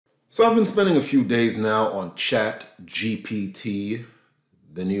So I've been spending a few days now on ChatGPT,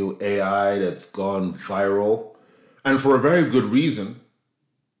 the new AI that's gone viral, and for a very good reason,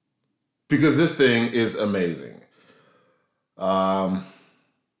 because this thing is amazing.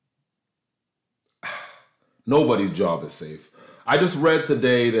 Nobody's job is safe. I just read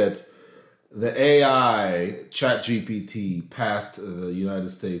today that the AI ChatGPT passed the United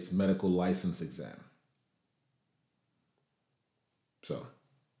States medical license exam. So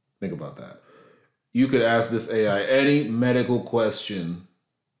think about that. You could ask this AI any medical question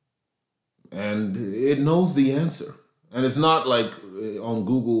and it knows the answer. And it's not like on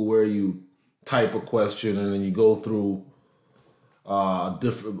Google where you type a question and then you go through a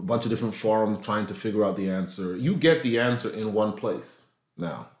bunch of different forums trying to figure out the answer. You get the answer in one place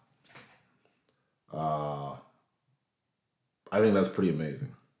now. I think that's pretty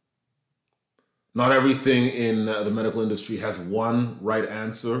amazing. Not everything in the medical industry has one right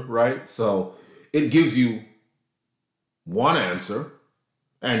answer, right? So it gives you one answer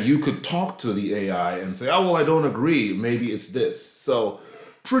and you could talk to the AI and say, oh, well, I don't agree. Maybe it's this. So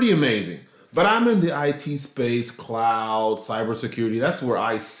pretty amazing. But I'm in the IT space, cloud, cybersecurity. That's where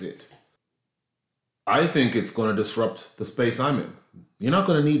I sit. I think it's going to disrupt the space I'm in. You're not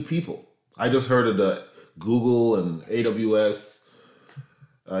going to need people. I just heard of the Google and AWS.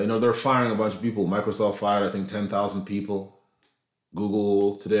 They're firing a bunch of people. Microsoft fired, I think, 10,000 people.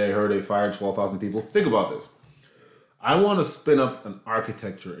 Google, today I heard they fired 12,000 people. Think about this. I want to spin up an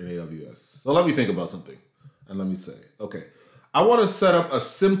architecture in AWS. So let me think about something. And let me say, okay, I want to set up a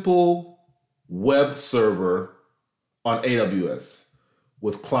simple web server on AWS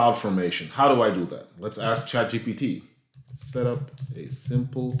with CloudFormation. How do I do that? Let's ask ChatGPT. Set up a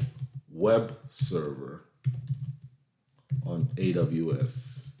simple web server on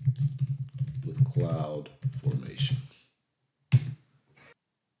AWS with CloudFormation.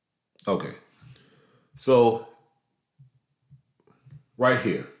 Okay, so right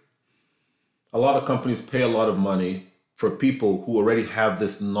here, a lot of companies pay a lot of money for people who already have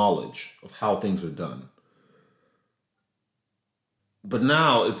this knowledge of how things are done. But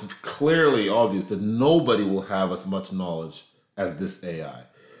now it's clearly obvious that nobody will have as much knowledge as this AI.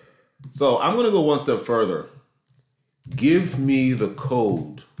 So I'm going to go one step further. Give me the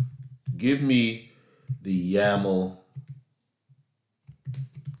code. Give me the YAML.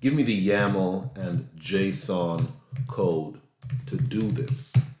 Give me the YAML and JSON code to do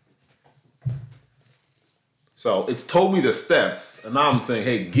this. So it's told me the steps, and now I'm saying,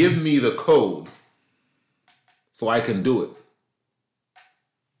 hey, give me the code so I can do it.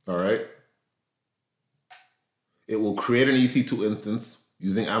 All right? It will create an EC2 instance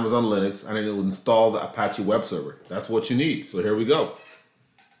using Amazon Linux, and it will install the Apache web server. That's what you need. So here we go.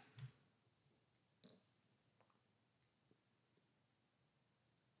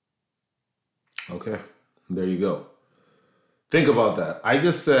 Okay, there you go. Think about that. I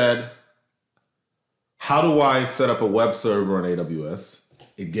just said, how do I set up a web server on AWS?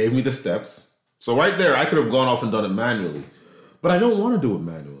 It gave me the steps. So right there, I could have gone off and done it manually, but I don't want to do it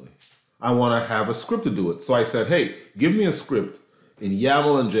manually. I want to have a script to do it. So I said, hey, give me a script in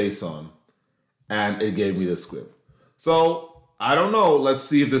YAML and JSON, and it gave me the script. So I don't know. Let's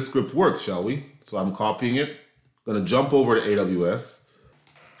see if this script works, shall we? So I'm copying it. I'm going to jump over to AWS.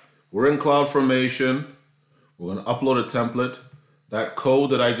 We're in CloudFormation. We're going to upload a template. That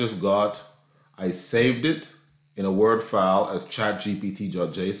code that I just got, I saved it in a Word file as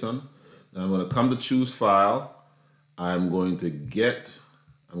chatgpt.json. Now I'm going to come to choose file. I'm going to get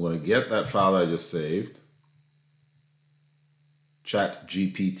that file that I just saved,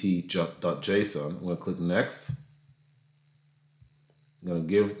 chatgpt.json. I'm going to click next. I'm going to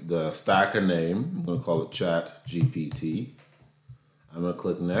give the stack a name. I'm going to call it ChatGPT. I'm going to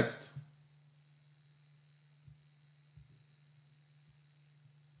click next.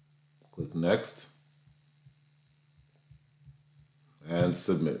 Click next. And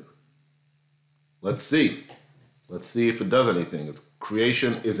submit. Let's see. Let's see if it does anything. Its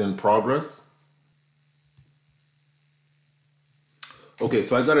creation is in progress. Okay,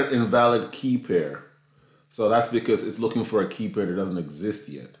 so I got an invalid key pair. So that's because it's looking for a key pair that doesn't exist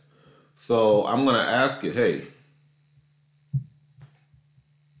yet. So I'm going to ask it, hey,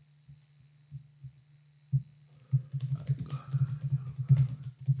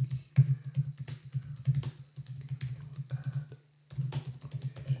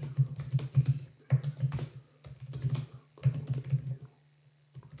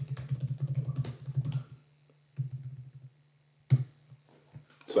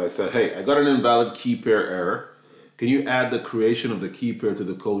 so I said, hey, I got an invalid key pair error. Can you add the creation of the key pair to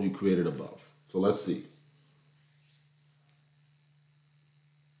the code you created above? So let's see.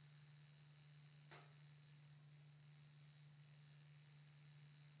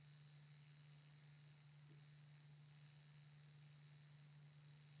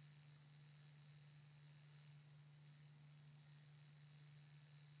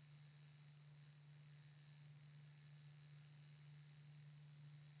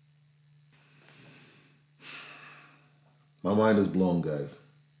 My mind is blown, guys.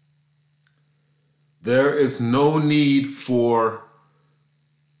 There is no need for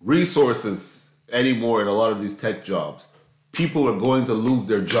resources anymore in a lot of these tech jobs. People are going to lose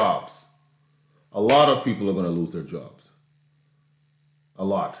their jobs. A lot of people are going to lose their jobs. A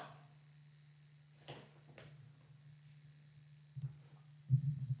lot.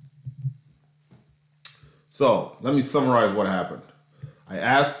 So let me summarize what happened. I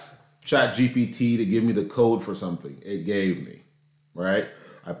asked ChatGPT to give me the code for something. It gave me, right?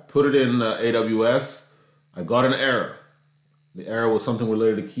 I put it in AWS. I got an error. The error was something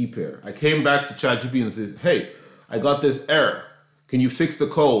related to key pair. I came back to ChatGPT and said, hey, I got this error. Can you fix the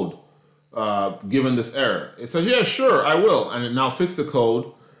code given this error? It says, yeah, sure, I will. And it now fixed the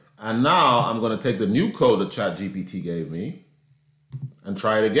code. And now I'm going to take the new code that ChatGPT gave me and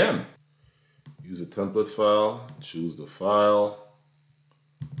try it again. Use a template file, choose the file,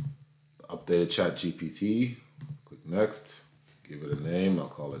 update ChatGPT, click next, give it a name, I'll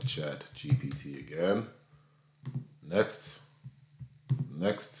call it ChatGPT again. Next,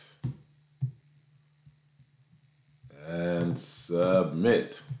 next, and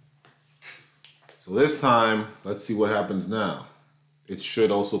submit. So this time, let's see what happens now. It should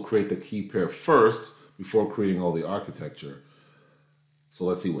also create the key pair first before creating all the architecture. So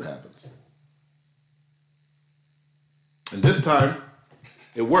let's see what happens. And this time,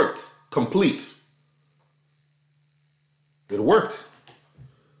 it worked. Complete. It worked.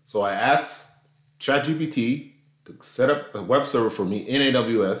 So I asked ChatGPT to set up a web server for me in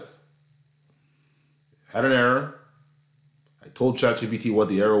AWS. Had an error. I told ChatGPT what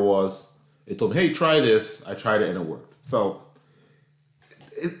the error was. It told me, hey, try this. I tried it and it worked. So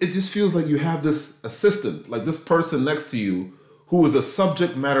it just feels like you have this assistant, like this person next to you who is a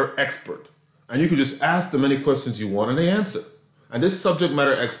subject matter expert. And you can just ask them any questions you want and they answer. And this subject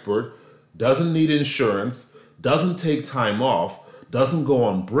matter expert doesn't need insurance, doesn't take time off, doesn't go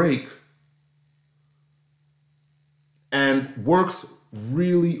on break, and works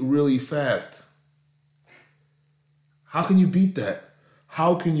really, really fast. How can you beat that?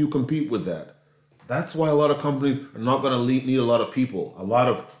 How can you compete with that? That's why a lot of companies are not going to need a lot of people, a lot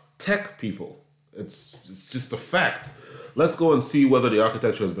of tech people. It's just a fact. Let's go and see whether the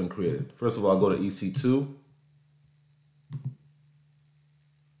architecture has been created. First of all, I'll go to EC2.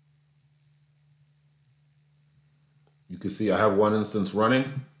 You can see I have one instance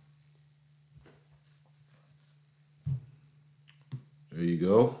running. There you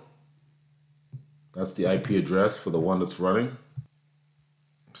go. That's the IP address for the one that's running.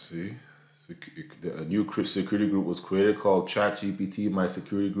 See, a new security group was created called ChatGPT, my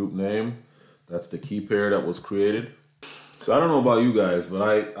security group name. That's the key pair that was created. So I don't know about you guys,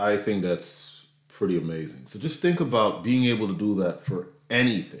 but I think that's pretty amazing. So just think about being able to do that for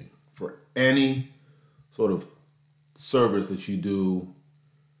anything, for any sort of service that you do,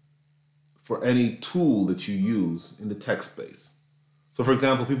 for any tool that you use in the tech space. So for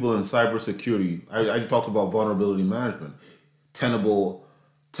example, people in cybersecurity, I talked about vulnerability management. Tenable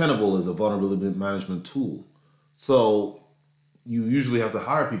is a vulnerability management tool. So you usually have to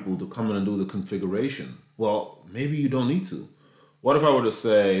hire people to come in and do the configuration. Well, maybe you don't need to. What if I were to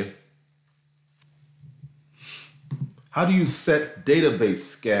say, how do you set database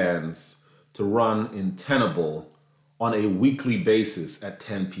scans to run in Tenable on a weekly basis at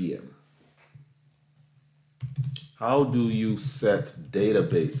 10 p.m.? How do you set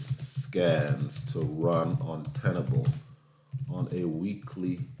database scans to run on Tenable on a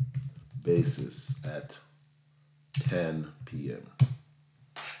weekly basis at 10 p.m.?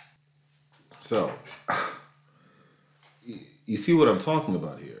 So, you see what I'm talking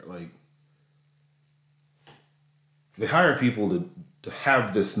about here? Like, they hire people to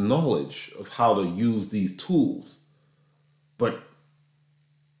have this knowledge of how to use these tools. But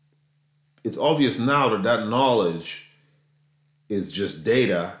it's obvious now that that knowledge is just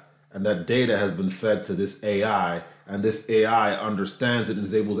data, and that data has been fed to this AI, and this AI understands it and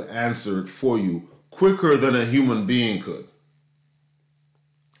is able to answer it for you quicker than a human being could.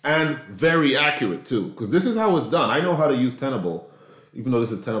 And very accurate too, because this is how it's done. I know how to use Tenable. Even though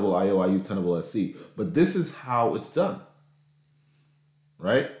this is Tenable IO, I use Tenable SC. But this is how it's done,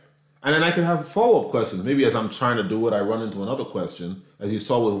 right? And then I can have follow-up questions. Maybe as I'm trying to do it, I run into another question. As you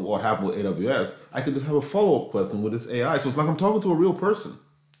saw with what happened with AWS, I could just have a follow-up question with this AI. So it's like I'm talking to a real person.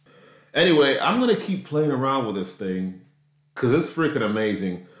 Anyway, I'm going to keep playing around with this thing because it's freaking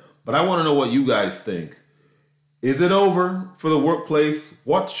amazing. But I want to know what you guys think. Is it over for the workplace?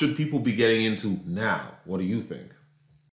 What should people be getting into now? What do you think?